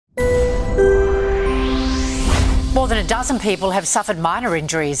A dozen people have suffered minor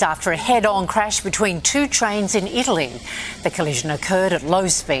injuries after a head-on crash between two trains in Italy. The collision occurred at low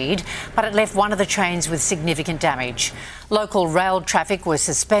speed, but it left one of the trains with significant damage. Local rail traffic was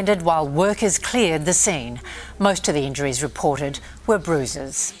suspended while workers cleared the scene. Most of the injuries reported were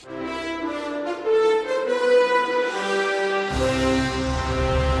bruises.